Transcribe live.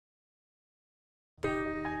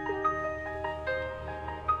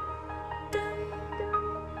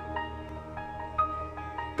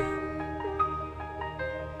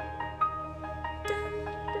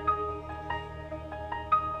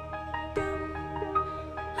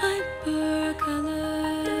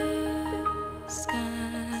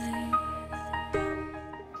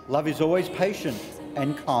Love is always patient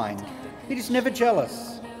and kind. It is never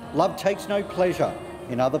jealous. Love takes no pleasure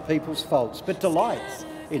in other people's faults, but delights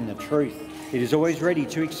in the truth. It is always ready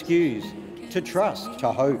to excuse, to trust,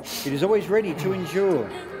 to hope. It is always ready to endure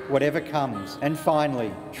whatever comes. And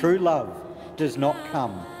finally, true love does not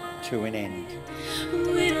come to an end.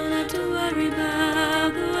 We don't have to worry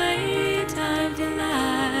about the way time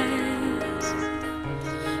flies,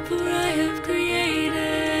 for I have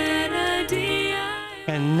created a DI.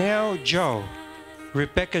 And now Joe,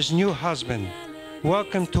 Rebecca's new husband.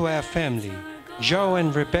 Welcome to our family. Joe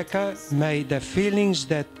and Rebecca, may the feelings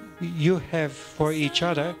that you have for each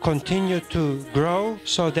other continue to grow,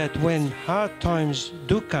 so that when hard times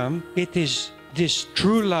do come, it is this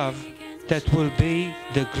true love that will be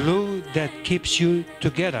the glue that keeps you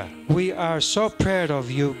together. We are so proud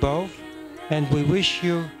of you both, and we wish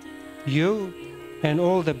you and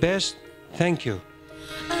all the best. Thank you.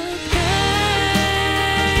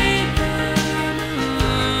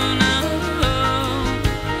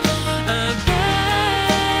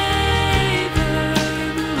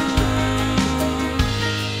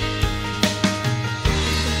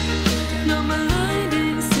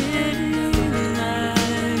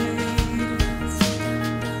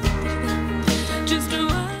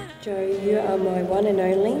 Joe, you are my one and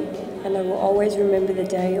only, and I will always remember the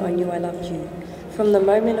day I knew I loved you. From the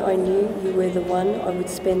moment I knew you were the one I would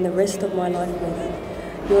spend the rest of my life with.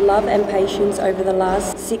 Your love and patience over the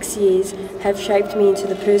last 6 years have shaped me into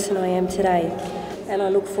the person I am today, and I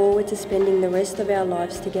look forward to spending the rest of our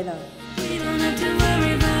lives together. We don't have to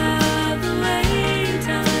worry about the way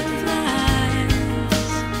time flies,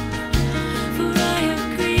 for I have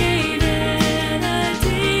created a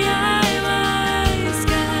DIY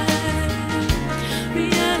sky.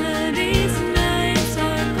 Reality's nights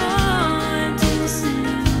are gone too soon.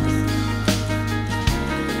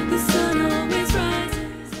 The sun always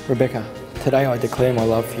rises. Rebecca, today I declare my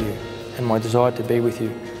love for you and my desire to be with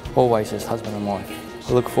you always as husband and wife.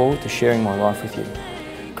 I look forward to sharing my life with you,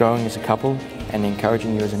 growing as a couple and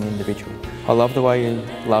encouraging you as an individual. I love the way you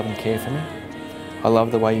love and care for me. I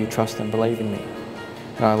love the way you trust and believe in me.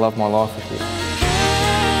 And I love my life with you.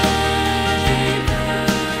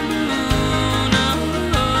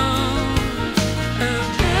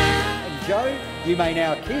 And Joe, you may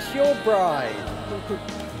now kiss your bride.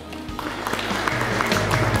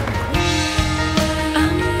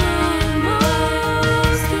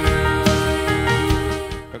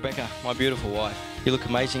 Rebecca, my beautiful wife, you look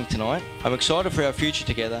amazing tonight. I'm excited for our future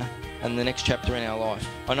together and the next chapter in our life.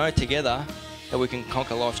 I know together that we can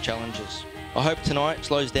conquer life's challenges. I hope tonight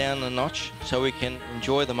slows down a notch so we can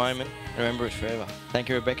enjoy the moment and remember it forever. Thank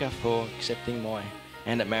you, Rebecca, for accepting my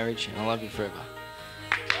hand at marriage, and I love you forever.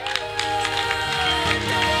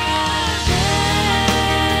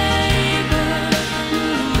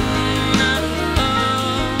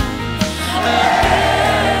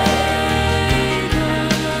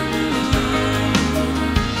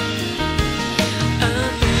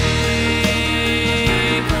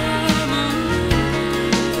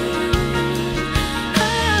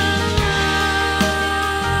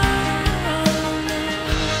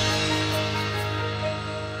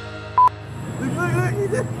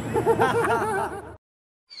 Look.